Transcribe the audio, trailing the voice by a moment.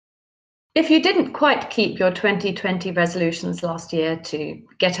If you didn't quite keep your 2020 resolutions last year to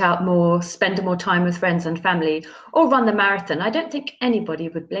get out more, spend more time with friends and family, or run the marathon, I don't think anybody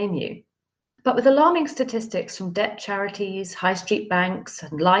would blame you. But with alarming statistics from debt charities, high street banks,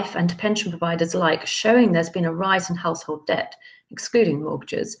 and life and pension providers alike showing there's been a rise in household debt, excluding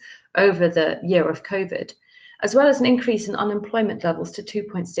mortgages, over the year of COVID, as well as an increase in unemployment levels to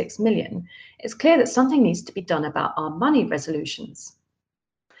 2.6 million, it's clear that something needs to be done about our money resolutions.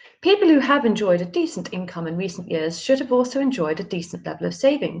 People who have enjoyed a decent income in recent years should have also enjoyed a decent level of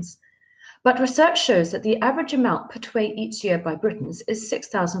savings. But research shows that the average amount put away each year by Britons is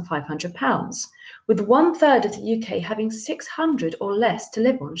 £6,500, with one third of the UK having 600 or less to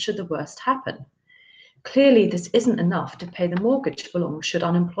live on should the worst happen. Clearly, this isn't enough to pay the mortgage for long should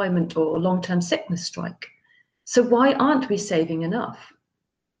unemployment or long-term sickness strike. So why aren't we saving enough?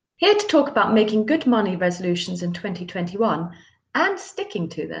 Here to talk about making good money resolutions in 2021 and sticking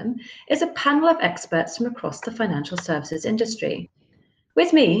to them is a panel of experts from across the financial services industry.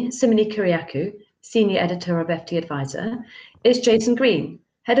 With me, Simone Kyriakou, Senior Editor of FT Advisor, is Jason Green,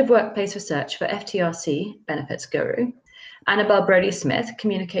 Head of Workplace Research for FTRC, Benefits Guru, Annabel Brodie-Smith,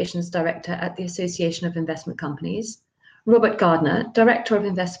 Communications Director at the Association of Investment Companies, Robert Gardner, Director of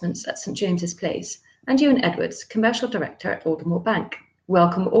Investments at St James's Place, and Ewan Edwards, Commercial Director at Aldermore Bank.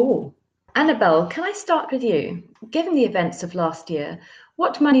 Welcome all. Annabel, can I start with you? Given the events of last year,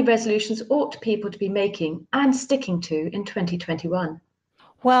 what money resolutions ought people to be making and sticking to in 2021?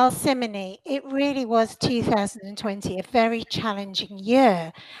 Well, Simone, it really was 2020, a very challenging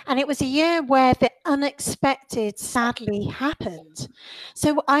year. And it was a year where the unexpected sadly happened.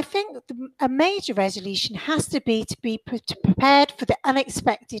 So I think a major resolution has to be prepared for the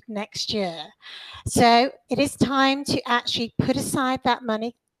unexpected next year. So it is time to actually put aside that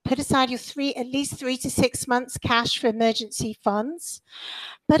money, put aside your at least 3 to 6 months cash for emergency funds,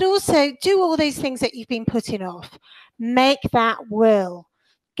 but also do all those things that you've been putting off. Make that will.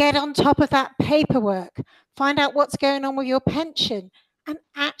 Get on top of that paperwork, find out what's going on with your pension, and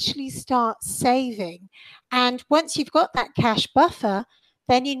actually start saving. And once you've got that cash buffer,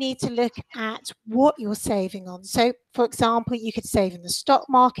 then you need to look at what you're saving on. So, for example, you could save in the stock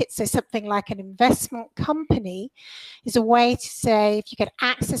market. So something like an investment company is a way to save. You get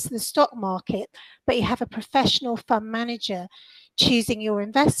access to the stock market, but you have a professional fund manager choosing your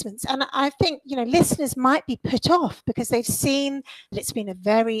investments. And I think, listeners might be put off because they've seen that it's been a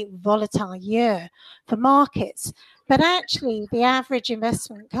very volatile year for markets. But actually, the average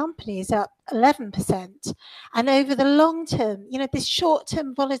investment company is up 11%. And over the long term, this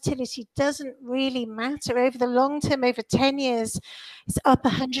short-term volatility doesn't really matter. Over the long term, over 10 years, it's up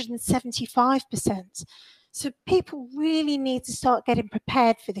 175%. So people really need to start getting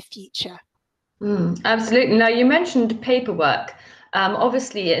prepared for the future. Absolutely. Now, you mentioned paperwork.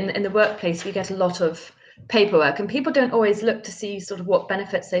 Obviously, in the workplace, we get a lot of paperwork, and people don't always look to see sort of what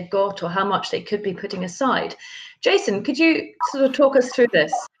benefits they've got or how much they could be putting aside. Jason, could you sort of talk us through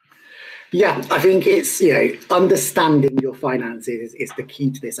this? Yeah, I think it's, understanding your finances is the key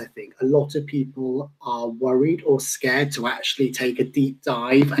to this. I think a lot of people are worried or scared to actually take a deep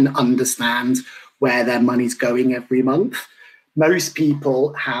dive and understand where their money's going every month. Most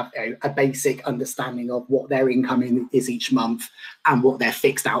people have a basic understanding of what their income is each month and what their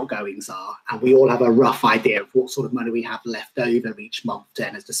fixed outgoings are. And we all have a rough idea of what sort of money we have left over each month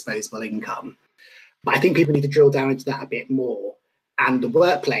then as disposable income. But I think people need to drill down into that a bit more. And the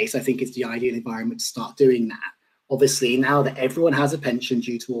workplace, I think, is the ideal environment to start doing that. Obviously, now that everyone has a pension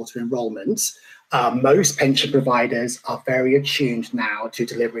due to auto-enrolment, most pension providers are very attuned now to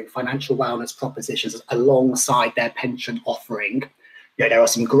delivering financial wellness propositions alongside their pension offering. There are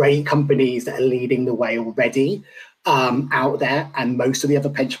some great companies that are leading the way already out there, and most of the other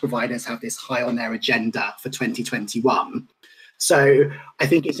pension providers have this high on their agenda for 2021. So I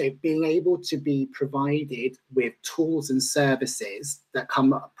think it's being able to be provided with tools and services that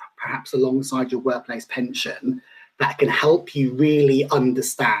come up perhaps alongside your workplace pension that can help you really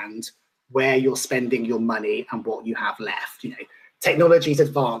understand where you're spending your money and what you have left. Technology's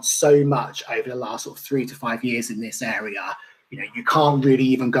advanced so much over the last sort of 3 to 5 years in this area. You can't really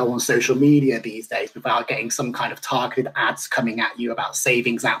even go on social media these days without getting some kind of targeted ads coming at you about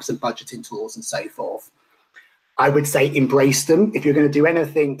savings apps and budgeting tools and so forth. I would say embrace them. If you're going to do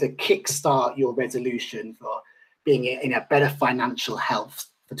anything to kickstart your resolution for being in a better financial health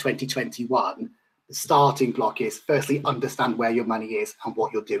for 2021, the starting block is firstly understand where your money is and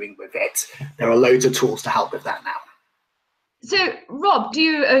what you're doing with it. There are loads of tools to help with that now. So, Rob, do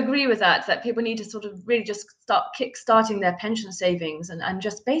you agree with that people need to sort of really just start kick-starting their pension savings and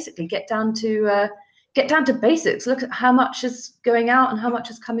just basically get down to get down to basics. Look at how much is going out and how much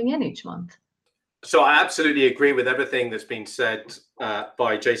is coming in each month. So I absolutely agree with everything that's been said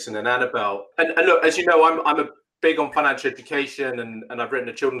by Jason and Annabelle. And look, as you know, I'm a big on financial education, and I've written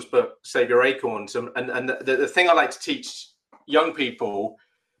a children's book, Save Your Acorns. And the thing I like to teach young people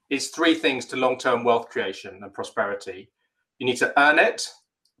is 3 things to long-term wealth creation and prosperity. You need to earn it,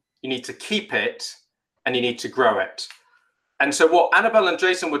 you need to keep it, and you need to grow it. And so what Annabelle and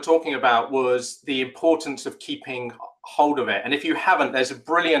Jason were talking about was the importance of keeping hold of it. And if you haven't, there's a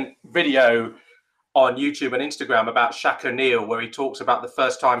brilliant video on YouTube and Instagram about Shaq O'Neal, where he talks about the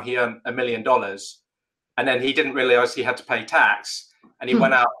first time he earned $1 million, and then he didn't realize he had to pay tax, and he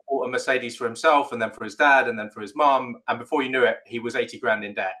went out and bought a Mercedes for himself, and then for his dad, and then for his mum, and before you knew it, he was 80 grand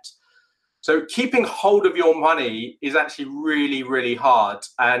in debt. So keeping hold of your money is actually really, really hard.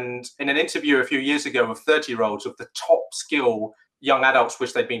 And in an interview a few years ago with 30-year-olds, of the top skill young adults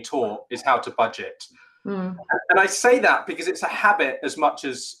wish they'd been taught is how to budget. And I say that because it's a habit as much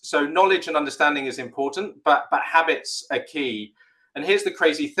as, so knowledge and understanding is important, but habits are key. And here's the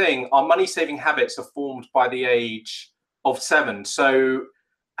crazy thing, our money saving habits are formed by the age of 7. So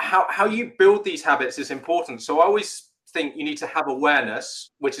how you build these habits is important. So I always think you need to have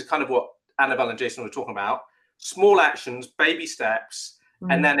awareness, which is kind of what Annabelle and Jason were talking about, small actions, baby steps,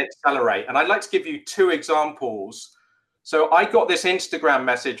 and then accelerate. And I'd like to give you 2 examples. So I got this Instagram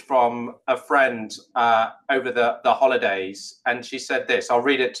message from a friend over the holidays, and she said this, I'll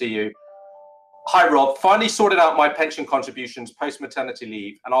read it to you. Hi, Rob. Finally sorted out my pension contributions post-maternity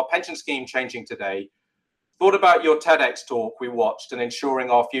leave and our pension scheme changing today. Thought about your TEDx talk we watched and ensuring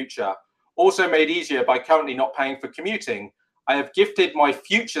our future. Also made easier by currently not paying for commuting. I have gifted my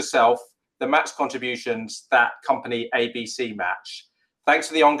future self the match contributions that company ABC match. Thanks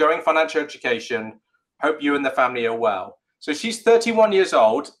for the ongoing financial education. Hope you and the family are well. So she's 31 years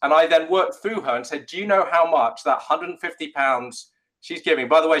old, and I then worked through her and said, do you know how much that £150 she's giving?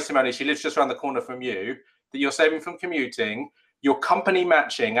 By the way, Simone, she lives just around the corner from you, that you're saving from commuting, your company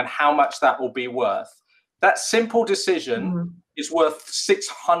matching, and how much that will be worth. That simple decision is worth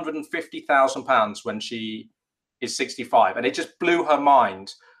 £650,000 when she is 65. And it just blew her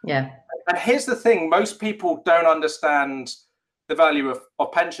mind. Yeah. And here's the thing, most people don't understand the value of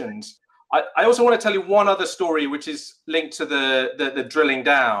pensions. I also want to tell you one other story, which is linked to the drilling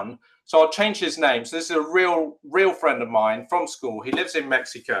down. So I'll change his name. So this is a real friend of mine from school. He lives in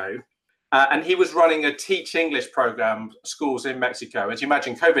Mexico, and he was running a Teach English program, schools in Mexico. As you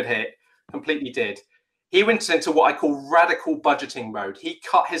imagine, COVID hit, completely did. He went into what I call radical budgeting mode. He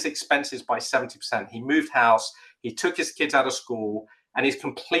cut his expenses by 70%. He moved house, he took his kids out of school, and he's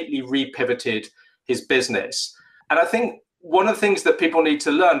completely repivoted his business. And I think one of the things that people need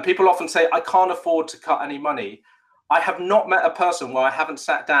to learn, people often say, I can't afford to cut any money. I have not met a person where I haven't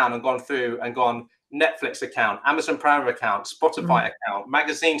sat down and gone through and gone Netflix account, Amazon Prime account, Spotify account,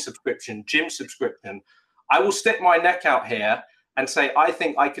 magazine subscription, gym subscription. I will stick my neck out here and say, I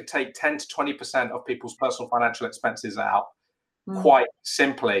think I could take 10 to 20% of people's personal financial expenses out quite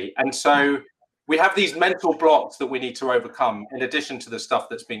simply. And so we have these mental blocks that we need to overcome in addition to the stuff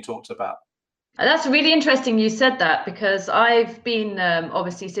that's been talked about. That's really interesting you said that, because I've been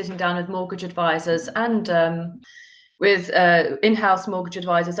obviously sitting down with mortgage advisors and with in-house mortgage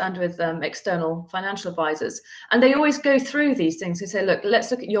advisors and with external financial advisors. And they always go through these things. They say, look,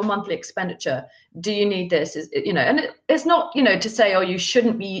 let's look at your monthly expenditure. Do you need this? And it's not, to say, oh, you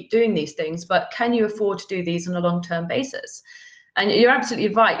shouldn't be doing these things, but can you afford to do these on a long-term basis? And you're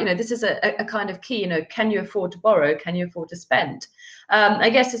absolutely right. This is a kind of key, can you afford to borrow? Can you afford to spend? I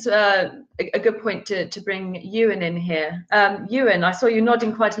guess it's a good point to bring Ewan in here. Ewan, I saw you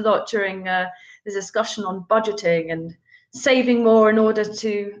nodding quite a lot during the discussion on budgeting and saving more in order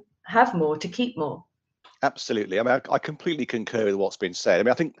to have more, to keep more. Absolutely. I mean, I completely concur with what's been said. I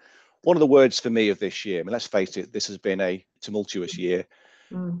mean, I think one of the words for me of this year, I mean, let's face it, this has been a tumultuous year.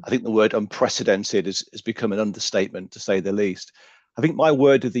 I think the word unprecedented has become an understatement, to say the least. I think my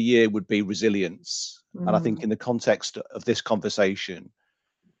word of the year would be resilience. And I think in the context of this conversation,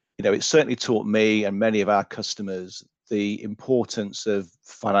 it certainly taught me and many of our customers the importance of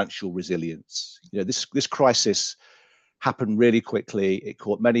financial resilience. This crisis happened really quickly. It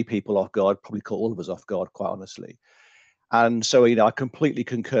caught many people off guard, probably caught all of us off guard, quite honestly. And so, I completely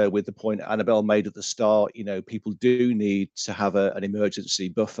concur with the point Annabelle made at the start. People do need to have an emergency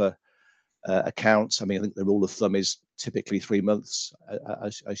buffer account. I mean, I think the rule of thumb is typically 3 months,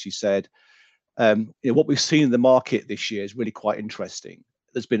 as she said. What we've seen in the market this year is really quite interesting.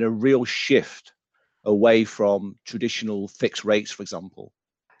 There's been a real shift away from traditional fixed rates, for example,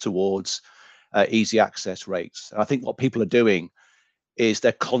 towards easy access rates. And I think what people are doing is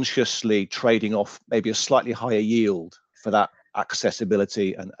they're consciously trading off maybe a slightly higher yield for that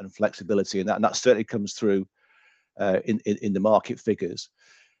accessibility and flexibility, and that certainly comes through in the market figures.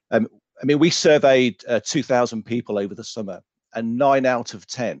 I mean, we surveyed 2,000 people over the summer, and 9 out of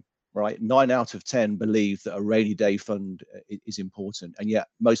 10, right? 9 out of 10 believe that a rainy day fund is important, and yet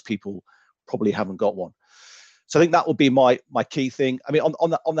most people probably haven't got one. So I think that would be my key thing. I mean,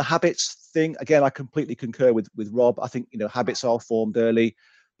 on the habits thing, again, I completely concur with Rob. I think, you know, habits are formed early,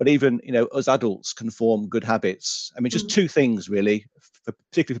 but even, you know, us adults can form good habits. I mean, just two things really,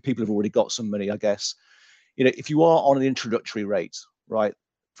 particularly for people who've already got some money, I guess. You know, if you are on an introductory rate, right,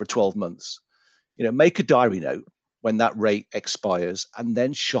 for 12 months, you know, make a diary note when that rate expires and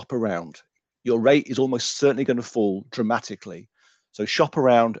then shop around. Your rate is almost certainly going to fall dramatically. So shop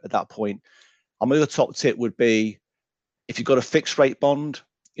around at that point. Another top tip would be, if you've got a fixed rate bond,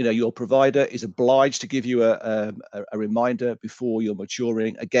 you know, your provider is obliged to give you a reminder before you're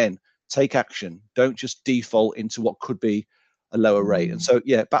maturing. Again, take action. Don't just default into what could be a lower rate. And so,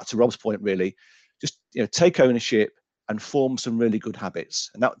 yeah, back to Rob's point, really, just, you know, take ownership and form some really good habits.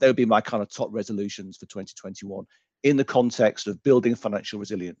 And that would be my kind of top resolutions for 2021 in the context of building financial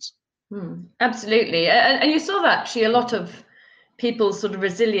resilience. Absolutely. And you saw that actually a lot of people's sort of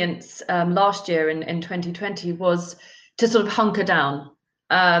resilience last year in 2020 was to sort of hunker down,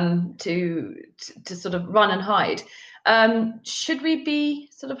 to sort of run and hide. Should we be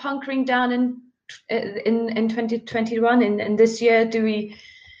sort of hunkering down in 2021 in this year? Should we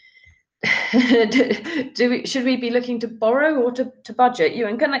be looking to borrow or to budget? You,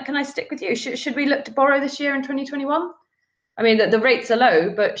 and can I stick with you? Should we look to borrow this year in 2021? I mean, the rates are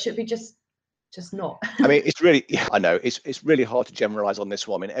low, but should we just not? I mean, it's really, yeah, I know it's really hard to generalize on this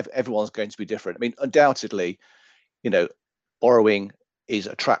one. I mean, everyone's going to be different. I mean, undoubtedly, you know, borrowing is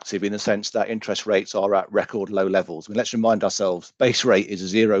attractive in the sense that interest rates are at record low levels. I mean, let's remind ourselves, base rate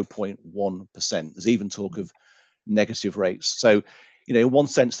is 0.1%. There's even talk of negative rates. So, you know, in one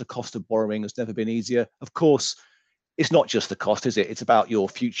sense, the cost of borrowing has never been easier. Of course, it's not just the cost, is it? It's about your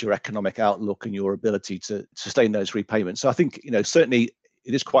future economic outlook and your ability to sustain those repayments. So I think, you know, certainly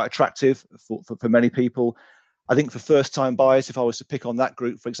it is quite attractive for many people. I think for first-time buyers, if I was to pick on that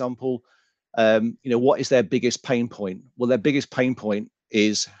group, for example, you know, what is their biggest pain point? Well, their biggest pain point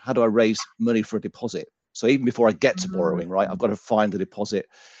is, how do I raise money for a deposit? So even before I get to borrowing, right, I've got to find the deposit.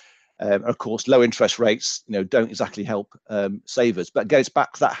 Of course, low interest rates, you know, don't exactly help savers, but it goes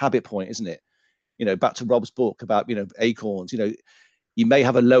back to that habit point, isn't it? You know, back to Rob's book about, you know, acorns. You know, you may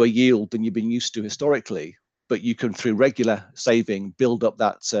have a lower yield than you've been used to historically, but you can, through regular saving, build up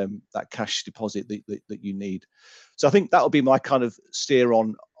that cash deposit that you need. So I think that will be my kind of steer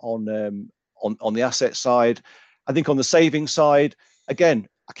on the asset side. I think on the saving side, again,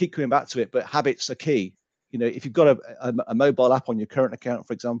 I keep coming back to it, but habits are key. You know, if you've got a mobile app on your current account,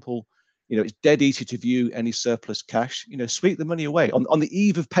 for example, you know, it's dead easy to view any surplus cash. You know, sweep the money away on the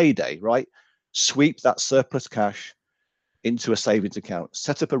eve of payday, right? Sweep that surplus cash into a savings account.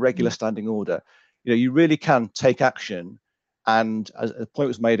 Set up a regular standing order. You know, you really can take action. And as a point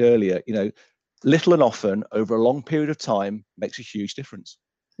was made earlier, you know, little and often over a long period of time makes a huge difference.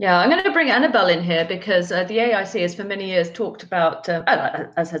 Yeah, I'm going to bring Annabelle in here because the AIC has for many years talked about,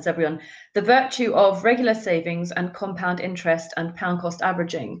 as has everyone, the virtue of regular savings and compound interest and pound cost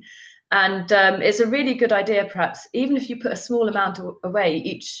averaging. And it's a really good idea, perhaps, even if you put a small amount away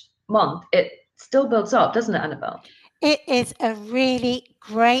each month, it still builds up, doesn't it, Annabelle? It is a really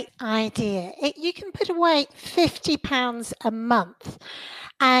great idea. You can put away £50 a month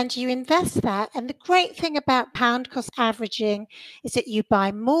and you invest that. And the great thing about pound cost averaging is that you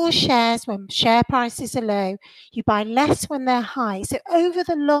buy more shares when share prices are low, you buy less when they're high. So over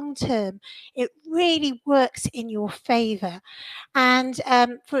the long term, it really works in your favor. And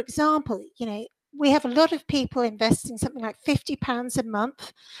for example, you know, we have a lot of people investing something like £50 a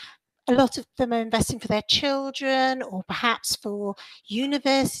month. A lot of them are investing for their children or perhaps for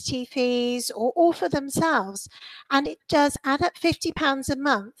university fees or for themselves. And it does add up £50 a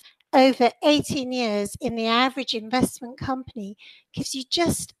month over 18 years in the average investment company gives you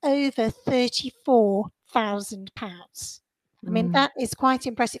just over £34,000. I mean, that is quite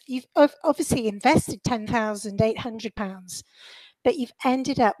impressive. You've obviously invested £10,800. but you've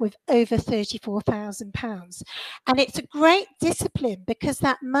ended up with over £34,000. And it's a great discipline because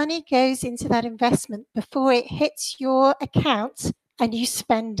that money goes into that investment before it hits your account and you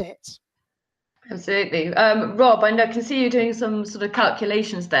spend it. Absolutely. Rob, I can see you doing some sort of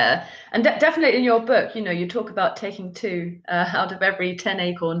calculations there. And definitely in your book, you know, you talk about taking 2 out of every 10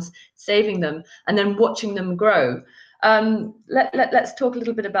 acorns, saving them, and then watching them grow. Let's talk a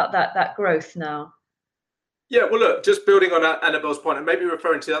little bit about that growth now. Yeah, well, look, just building on Annabelle's point, and maybe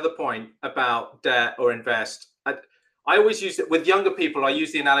referring to the other point about debt or invest. I always use it with younger people. I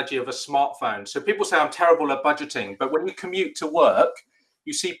use the analogy of a smartphone. So people say I'm terrible at budgeting, but when you commute to work,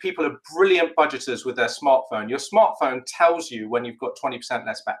 you see people are brilliant budgeters with their smartphone. Your smartphone tells you when you've got 20%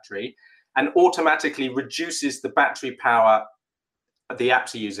 less battery and automatically reduces the battery power the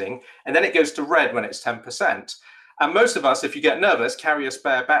apps are using. And then it goes to red when it's 10%. And most of us, if you get nervous, carry a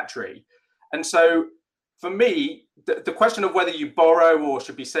spare battery. And so for me, the question of whether you borrow or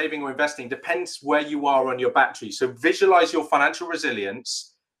should be saving or investing depends where you are on your battery. So visualize your financial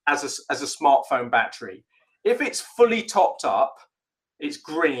resilience as a smartphone battery. If it's fully topped up, it's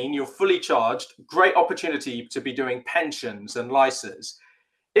green, you're fully charged, great opportunity to be doing pensions and LISAs.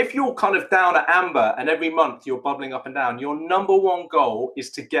 If you're kind of down at amber and every month you're bubbling up and down, your number one goal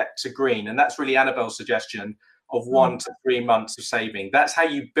is to get to green. And that's really Annabelle's suggestion of 1 to 3 months of saving. That's how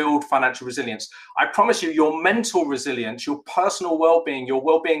you build financial resilience. I promise you, your mental resilience, your personal well-being, your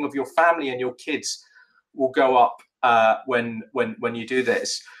well-being of your family and your kids will go up when you do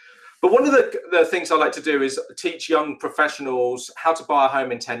this. But one of the things I like to do is teach young professionals how to buy a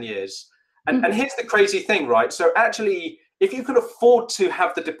home in 10 years. And here's the crazy thing, right? So actually, if you can afford to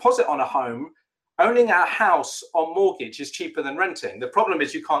have the deposit on a home, owning a house on mortgage is cheaper than renting. The problem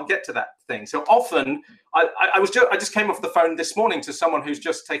is you can't get to that thing. So often, I just came off the phone this morning to someone who's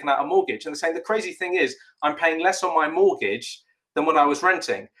just taken out a mortgage, and they're saying the crazy thing is I'm paying less on my mortgage than when I was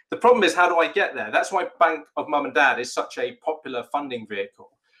renting. The problem is, how do I get there? That's why Bank of Mum and Dad is such a popular funding vehicle.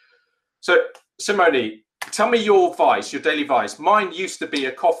 So Simone, tell me your vice, your daily vice. Mine used to be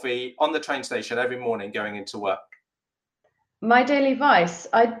a coffee on the train station every morning going into work. My daily vice,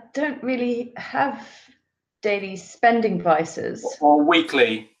 I don't really have daily spending vices. Or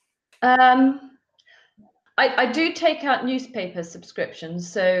weekly? I do take out newspaper subscriptions.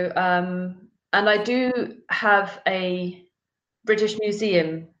 So, and I do have a British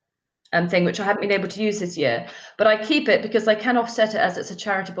Museum thing, which I haven't been able to use this year, but I keep it because I can offset it as it's a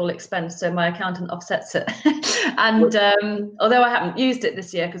charitable expense. So my accountant offsets it. And although I haven't used it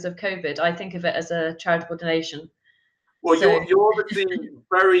this year because of COVID, I think of it as a charitable donation. Well, so, you're obviously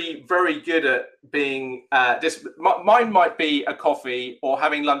very, very good at being mine might be a coffee or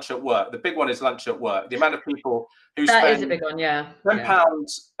having lunch at work. The big one is lunch at work. The amount of people who spend is a big one, yeah. £10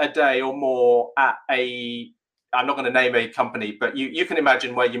 a day or more at I'm not going to name a company, but you can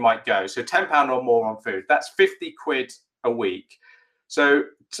imagine where you might go. So £10 or more on food, that's 50 quid a week. So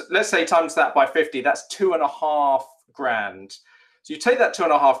let's say times that by 50, that's 2.5 grand. So you take that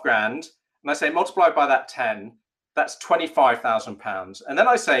 2.5 grand and I say multiply by that 10, that's £25,000. And then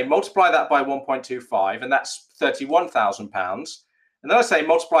I say multiply that by 1.25 and that's £31,000. And then I say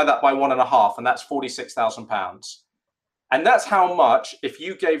multiply that by 1.5 and that's £46,000. And that's how much, if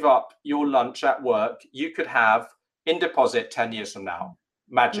you gave up your lunch at work, you could have in deposit 10 years from now.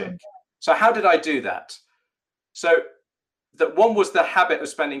 Magic. So how did I do that? So that one was the habit of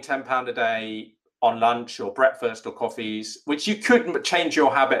spending £10 a day on lunch or breakfast or coffees, which you could change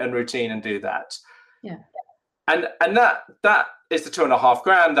your habit and routine and do that. Yeah. And that is the 2.5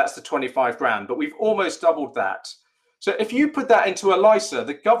 grand, that's the 25 grand, but we've almost doubled that. So if you put that into a LISA,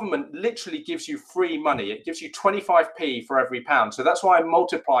 the government literally gives you free money. It gives you 25p for every pound. So that's why I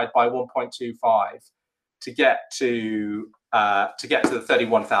multiplied by 1.25 to get to the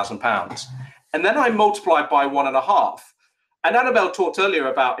 £31,000. And then I multiplied by 1.5. And Annabelle talked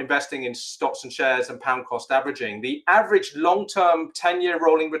earlier about investing in stocks and shares and pound cost averaging. The average long-term 10-year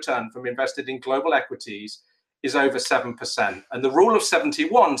rolling return from invested in global equities is over 7%. And the rule of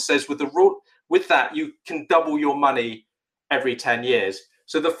 71 says with that, you can double your money every 10 years.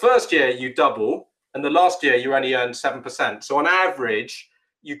 So the first year you double, and the last year you only earn 7%. So on average,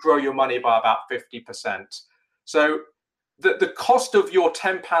 you grow your money by about 50%. So the cost of your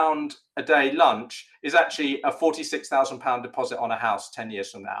 £10 a day lunch is actually a £46,000 deposit on a house 10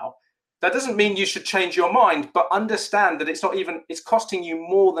 years from now. That doesn't mean you should change your mind, but understand that it's costing you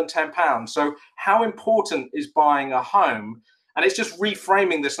more than £10. So how important is buying a home? And it's just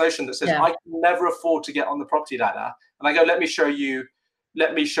reframing this notion that says, I can never afford to get on the property ladder. And I go, let me show you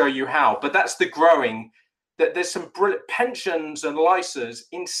how. But that's the growing, that there's some brilliant pensions and LISAs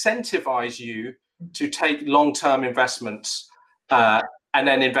incentivize you to take long-term investments and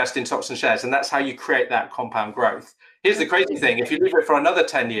then invest in stocks and shares. And that's how you create that compound growth. Here's the crazy thing. If you leave it for another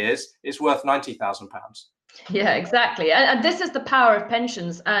 10 years, it's worth £90,000. Yeah, exactly. And this is the power of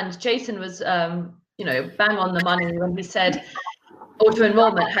pensions. And Jason was, bang on the money when he said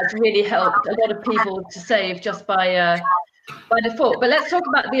auto-enrollment has really helped a lot of people to save just by default. But let's talk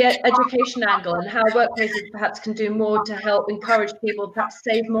about the education angle and how workplaces perhaps can do more to help encourage people perhaps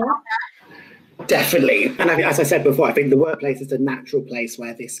save more. Definitely. And as I said before, I think the workplace is a natural place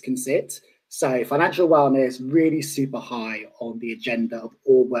where this can sit. So financial wellness really super high on the agenda of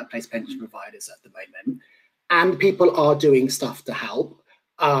all workplace pension providers at the moment. And people are doing stuff to help.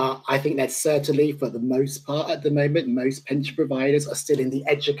 I think that certainly for the most part at the moment, most pension providers are still in the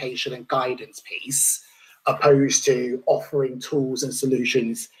education and guidance piece, opposed to offering tools and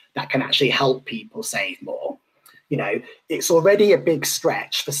solutions that can actually help people save more. You know, it's already a big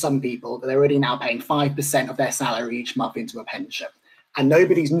stretch for some people that they're already now paying 5% of their salary each month into a pension. And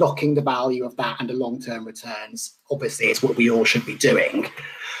nobody's knocking the value of that and the long-term returns. Obviously, it's what we all should be doing.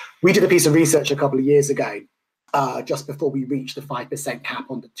 We did a piece of research a couple of years ago, just before we reached the 5% cap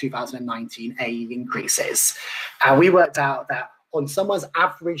on the 2019 AE increases. And we worked out that on someone's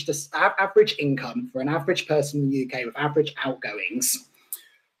average income for an average person in the UK with average outgoings,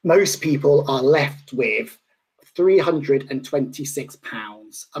 most people are left with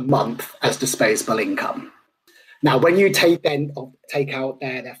 £326 a month as disposable income. Now, when you take out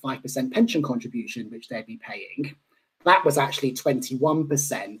their 5% pension contribution, which they'd be paying, that was actually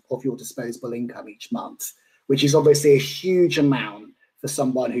 21% of your disposable income each month, which is obviously a huge amount for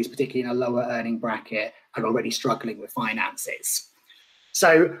someone who's particularly in a lower earning bracket and already struggling with finances.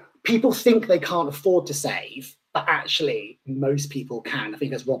 So people think they can't afford to save, but actually most people can. I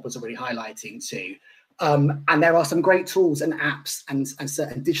think as Rob was already highlighting too. And there are some great tools and apps and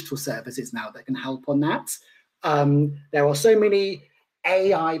certain digital services now that can help on that. There are so many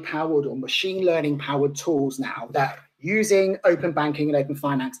AI-powered or machine learning-powered tools now that using open banking and open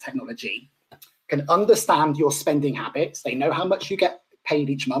finance technology can understand your spending habits. They know how much you get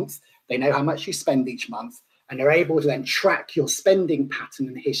paid each month. They know how much you spend each month. And they're able to then track your spending pattern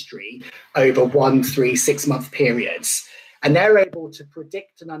and history over 1, 3, 6 month periods. And they're able to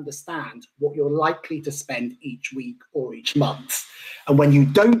predict and understand what you're likely to spend each week or each month. And when you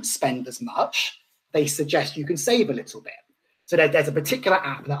don't spend as much, they suggest you can save a little bit. So there's a particular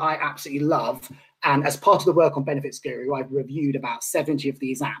app that I absolutely love. And as part of the work on Benefits Guru, I've reviewed about 70 of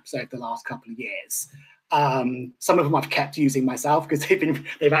these apps over the last couple of years. Some of them I've kept using myself because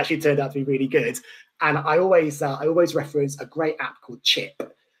they've actually turned out to be really good. And I always reference a great app called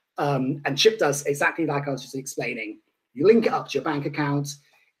Chip. And Chip does exactly like I was just explaining. You link it up to your bank account.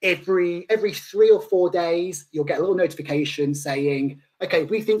 Every 3 or 4 days, you'll get a little notification saying, okay,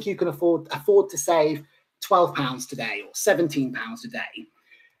 we think you can afford to save £12 today or £17 a day.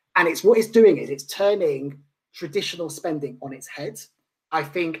 And what it's doing is it's turning traditional spending on its head. I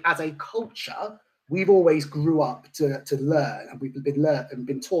think as a culture, we've always grew up to learn, and we've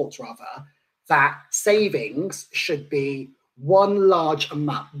been taught rather, that savings should be one large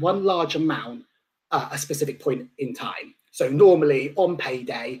amount at a specific point in time. So normally on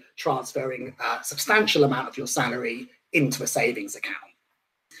payday, transferring a substantial amount of your salary into a savings account.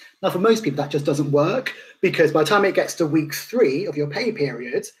 Now, for most people, that just doesn't work, because by the time it gets to week 3 of your pay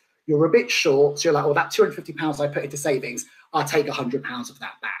period, you're a bit short. So you're like, well, that £250 I put into savings, I'll take £100 of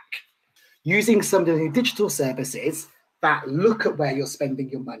that back. Using some of the digital services that look at where you're spending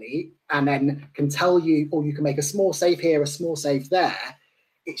your money and then can tell you, or you can make a small save here, a small save there,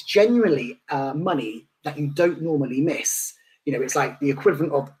 it's genuinely money that you don't normally miss. You know, it's like the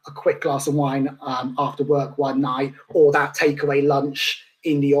equivalent of a quick glass of wine after work one night, or that takeaway lunch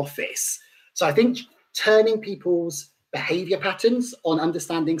in the office. So I think turning people's behavior patterns on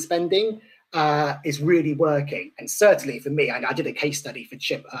understanding spending is really working. And certainly for me, I did a case study for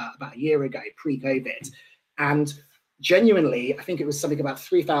Chip about a year ago, pre-COVID. And genuinely, I think it was something about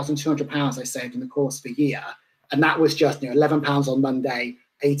 £3,200 I saved in the course of a year. And that was just £11 on Monday,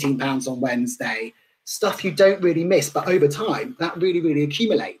 £18 on Wednesday, stuff you don't really miss. But over time, that really, really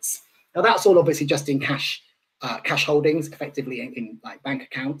accumulates. Now, that's all obviously just in cash holdings, effectively in like bank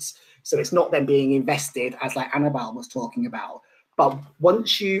accounts. So it's not then being invested, as like Annabelle was talking about. But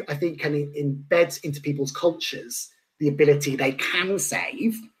once you, I think, can embed into people's cultures the ability they can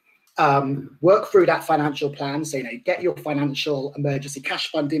save, work through that financial plan. So, get your financial emergency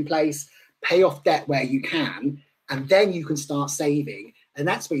cash fund in place, pay off debt where you can, and then you can start saving. And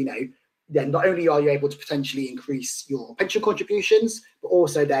that's where, then not only are you able to potentially increase your pension contributions, but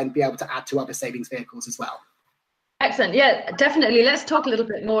also then be able to add to other savings vehicles as well. Excellent. Yeah, definitely. Let's talk a little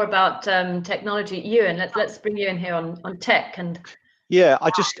bit more about technology. Ewan, let's bring you in here on tech. And yeah,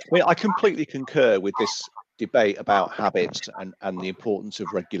 I completely concur with this debate about habits and the importance of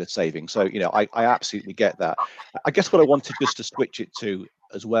regular saving. So, I absolutely get that. I guess what I wanted just to switch it to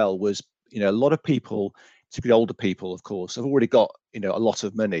as well was, a lot of people, particularly older people, of course, have already got, a lot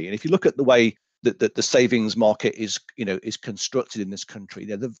of money. And if you look at the way that the savings market is constructed in this country,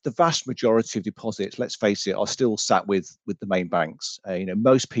 the vast majority of deposits, let's face it, are still sat with the main banks.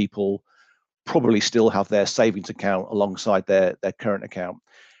 Most people probably still have their savings account alongside their current account.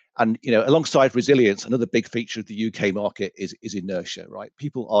 And alongside resilience, another big feature of the UK market is inertia, right?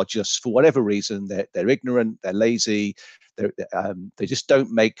 People are just, for whatever reason, they're ignorant, they're lazy, they just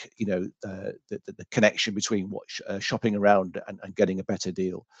don't make the connection between shopping around and getting a better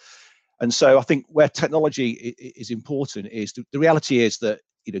deal. And so I think where technology is important is the reality is that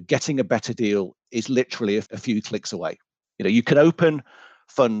getting a better deal is literally a few clicks away. You can open,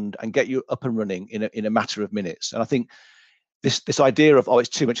 fund, and get you up and running in a matter of minutes. And I think this idea of, it's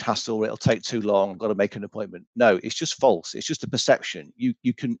too much hassle, it'll take too long, I've got to make an appointment. No, it's just false. It's just a perception.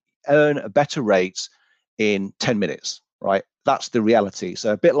 You can earn a better rate in 10 minutes, right? That's the reality.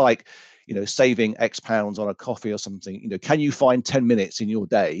 So a bit like, saving X pounds on a coffee or something, can you find 10 minutes in your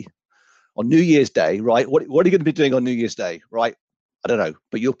day on New Year's Day, right? What are you going to be doing on New Year's Day, right? I don't know,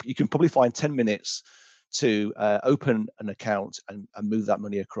 but you can probably find 10 minutes to open an account and move that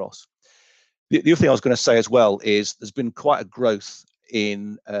money across. The other thing I was going to say as well is there's been quite a growth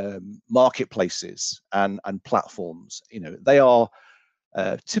in marketplaces and platforms. They are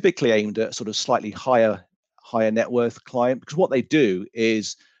typically aimed at sort of slightly higher net worth client, because what they do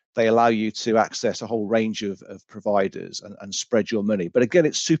is they allow you to access a whole range of providers and spread your money. But again,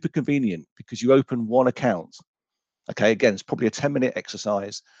 it's super convenient because you open one account. Okay, again, it's probably a 10-minute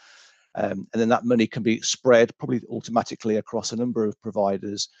exercise. And then that money can be spread probably automatically across a number of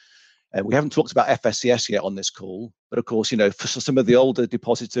providers. We haven't talked about FSCS yet on this call, but of course, for some of the older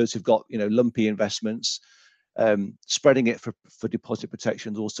depositors who've got, lumpy investments, spreading it for deposit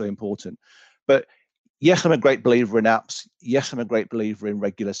protection is also important. But yes, I'm a great believer in apps. Yes, I'm a great believer in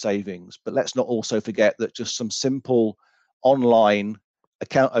regular savings. But let's not also forget that just some simple online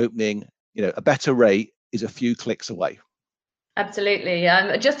account opening, a better rate is a few clicks away. Absolutely.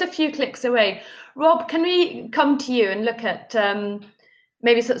 Just a few clicks away. Rob, can we come to you and look at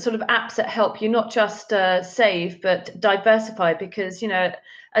maybe sort of apps that help you not just save, but diversify? Because,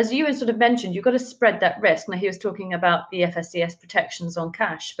 as you sort of mentioned, you've got to spread that risk. Now, he was talking about the FSCS protections on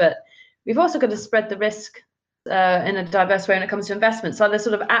cash, but we've also got to spread the risk in a diverse way when it comes to investments. Are there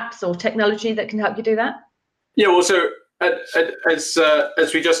sort of apps or technology that can help you do that? Yeah, well, so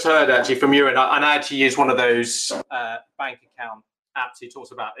as we just heard actually from you, and I actually use one of those bank account apps he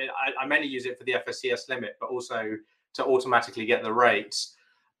talks about. I mainly use it for the FSCS limit, but also to automatically get the rates.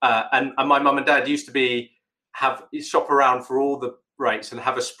 And my mum and dad used to shop around for all the rates and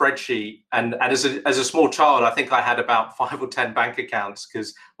have a spreadsheet. And as a small child, I think I had about 5 or 10 bank accounts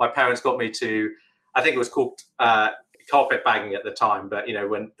because my parents got me to, I think it was called carpet bagging at the time, but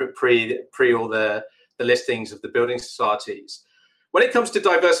when pre all the listings of the building societies. When it comes to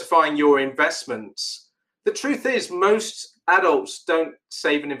diversifying your investments, the truth is most adults don't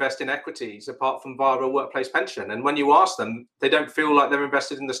save and invest in equities apart from via a workplace pension. And when you ask them, they don't feel like they're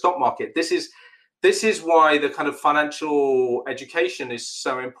invested in the stock market. This is why the kind of financial education is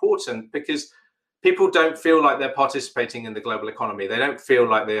so important, because people don't feel like they're participating in the global economy. They don't feel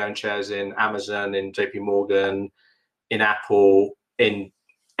like they own shares in Amazon, in JP Morgan, in Apple, in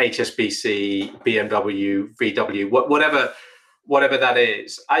HSBC, BMW, VW, whatever that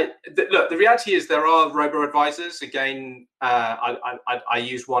is. Look, the reality is there are robo-advisors. Again, I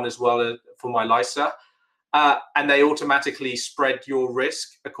use one as well for my LISA, and they automatically spread your risk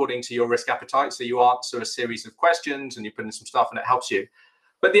according to your risk appetite. So you answer a series of questions and you put in some stuff and it helps you.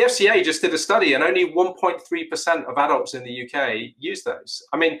 But the FCA just did a study and only 1.3% of adults in the UK use those.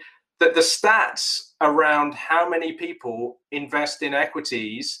 I mean, the stats around how many people invest in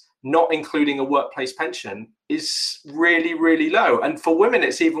equities, not including a workplace pension, is really, really low. And for women,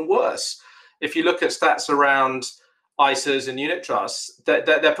 it's even worse. If you look at stats around ISAs and unit trusts,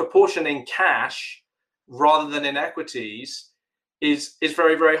 their proportion in cash rather than in equities is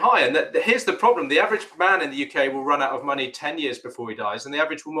very, very high. And here's the problem. The average man in the UK will run out of money 10 years before he dies, and the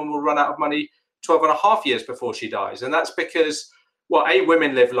average woman will run out of money 12 and a half years before she dies. And that's because, well, A,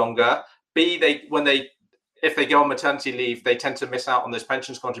 women live longer, B, if they go on maternity leave, they tend to miss out on those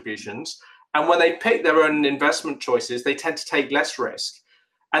pensions contributions. And when they pick their own investment choices, they tend to take less risk.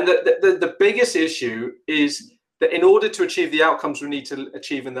 And the biggest issue is that in order to achieve the outcomes we need to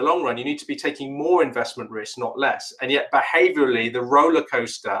achieve in the long run, you need to be taking more investment risk, not less. And yet behaviorally, the roller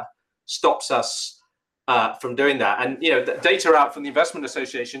coaster stops us from doing that. And the data out from the Investment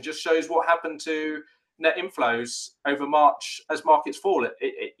Association just shows what happened to net inflows over March as markets fall.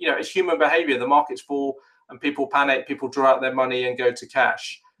 It's human behavior. The markets fall and people panic, people draw out their money and go to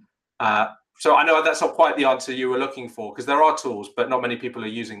cash. So I know that's not quite the answer you were looking for, because there are tools, but not many people are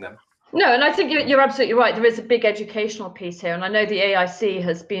using them. No, and I think you're absolutely right. There is a big educational piece here. And I know the AIC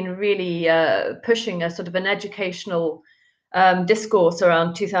has been really pushing a sort of an educational discourse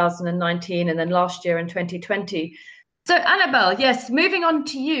around 2019 and then last year in 2020. So Annabelle, yes, moving on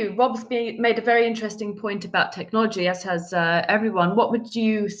to you. Rob's made a very interesting point about technology, as has everyone. What would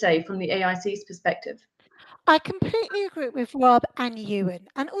you say from the AIC's perspective? I completely agree with Rob and Ewan.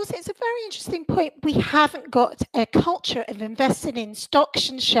 And also, it's a very interesting point. We haven't got a culture of investing in stocks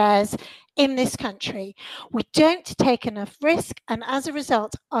and shares in this country. We don't take enough risk, and as a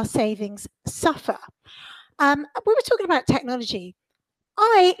result, our savings suffer. We were talking about technology.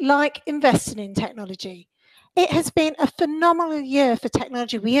 I like investing in technology. It has been a phenomenal year for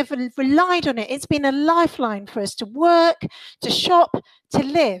technology. We have relied on it. It's been a lifeline for us to work, to shop, to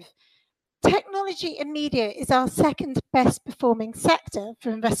live. Technology and media is our second best performing sector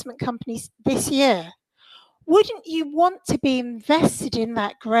for investment companies this year. Wouldn't you want to be invested in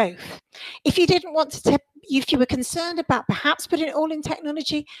that growth? If you didn't want to, if you were concerned about perhaps putting it all in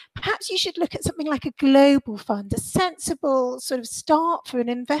technology, perhaps you should look at something like a global fund, a sensible sort of start for an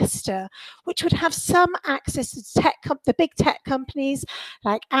investor, which would have some access to the big tech companies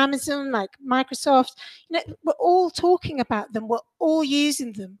like Amazon, like Microsoft. We're all talking about them. We're all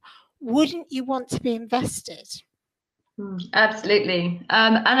using them. Wouldn't you want to be invested? Absolutely.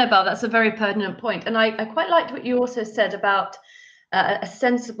 Annabelle, that's a very pertinent point. And I quite liked what you also said about a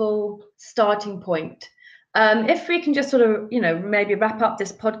sensible starting point. If we can just sort of, maybe wrap up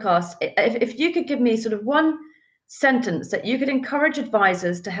this podcast, if you could give me sort of one sentence that you could encourage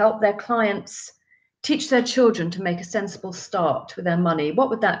advisors to help their clients teach their children to make a sensible start with their money,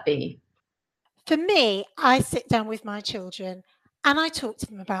 what would that be? For me, I sit down with my children and I talk to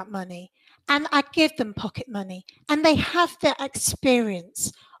them about money, and I give them pocket money, and they have their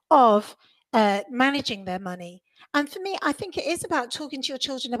experience of managing their money. And for me, I think it is about talking to your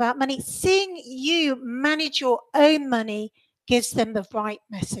children about money. Seeing you manage your own money gives them the right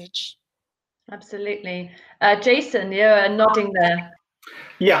message. Absolutely. Jason, you're nodding there.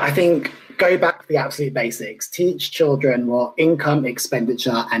 Yeah, I think go back to the absolute basics. Teach children what income,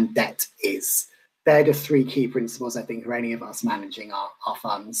 expenditure, and debt is. They're the three key principles, I think, for any of us managing our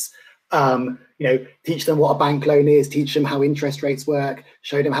funds. Teach them what a bank loan is, teach them how interest rates work,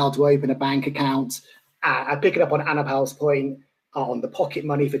 show them how to open a bank account. I pick it up on Annabelle's point on the pocket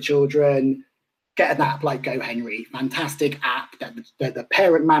money for children. Get an app like GoHenry, fantastic app that the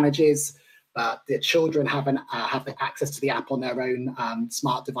parent manages, but the children have the access to the app on their own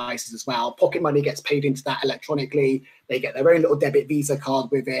smart devices as well. Pocket money gets paid into that electronically. They get their own little debit Visa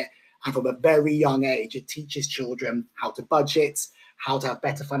card with it. And from a very young age, it teaches children how to budget, how to have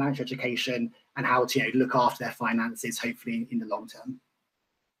better financial education, and how to look after their finances, hopefully in the long term.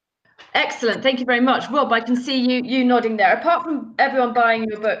 Excellent. Thank you very much. Rob, I can see you nodding there. Apart from everyone buying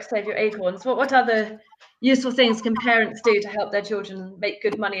your book, Save Your Acorns, what other useful things can parents do to help their children make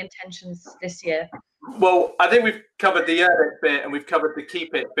good money intentions this year? Well, I think we've covered the earn it bit and we've covered the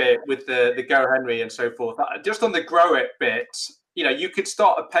keep it bit with the GoHenry and so forth. Just on the grow it bit, you could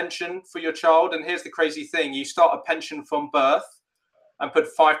start a pension for your child. And here's the crazy thing. You start a pension from birth and put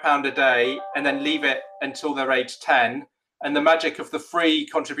 £5 a day and then leave it until they're age 10. And the magic of the free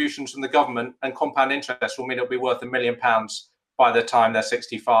contributions from the government and compound interest will mean it'll be worth £1 million by the time they're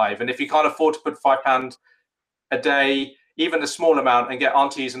 65. And if you can't afford to put £5 a day, even a small amount, and get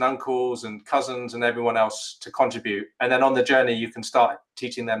aunties and uncles and cousins and everyone else to contribute. And then on the journey, you can start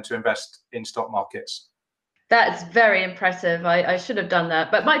teaching them to invest in stock markets. That's very impressive. I should have done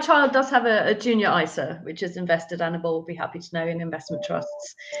that. But my child does have a junior ISA, which is invested. Annabelle will be happy to know, in investment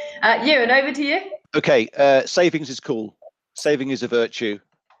trusts. Ewan, over to you. Okay, savings is cool. Saving is a virtue.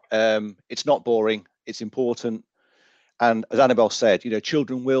 It's not boring. It's important. And as Annabelle said,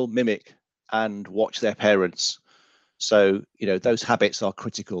 children will mimic and watch their parents. So, those habits are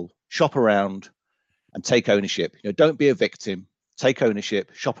critical. Shop around and take ownership. Don't be a victim. Take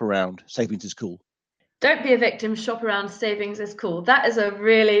ownership, shop around. Savings is cool. Don't be a victim, shop around, savings is cool. That is a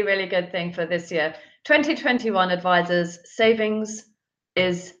really, really good thing for this year. 2021 advisors, savings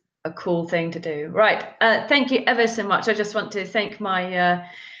is a cool thing to do. Right, thank you ever so much. I just want to thank my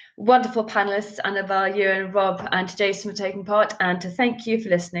wonderful panelists, Annabelle, Ewan, Rob, and Jason for taking part, and to thank you for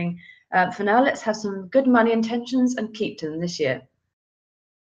listening. For now, let's have some good money intentions and keep them this year.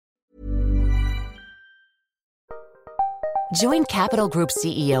 Join Capital Group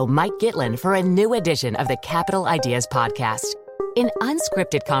CEO Mike Gitlin for a new edition of the Capital Ideas Podcast. In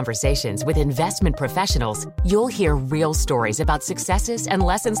unscripted conversations with investment professionals, you'll hear real stories about successes and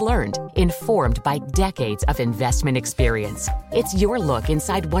lessons learned, informed by decades of investment experience. It's your look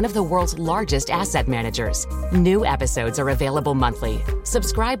inside one of the world's largest asset managers. New episodes are available monthly.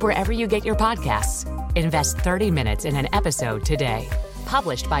 Subscribe wherever you get your podcasts. Invest 30 minutes in an episode today.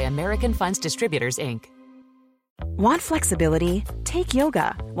 Published by American Funds Distributors, Inc. Want flexibility? Take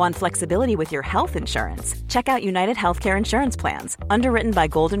yoga. Want flexibility with your health insurance? Check out United Healthcare Insurance Plans. Underwritten by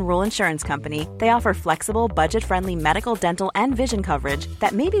Golden Rule Insurance Company, they offer flexible, budget-friendly medical, dental, and vision coverage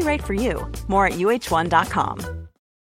that may be right for you. More at uh1.com.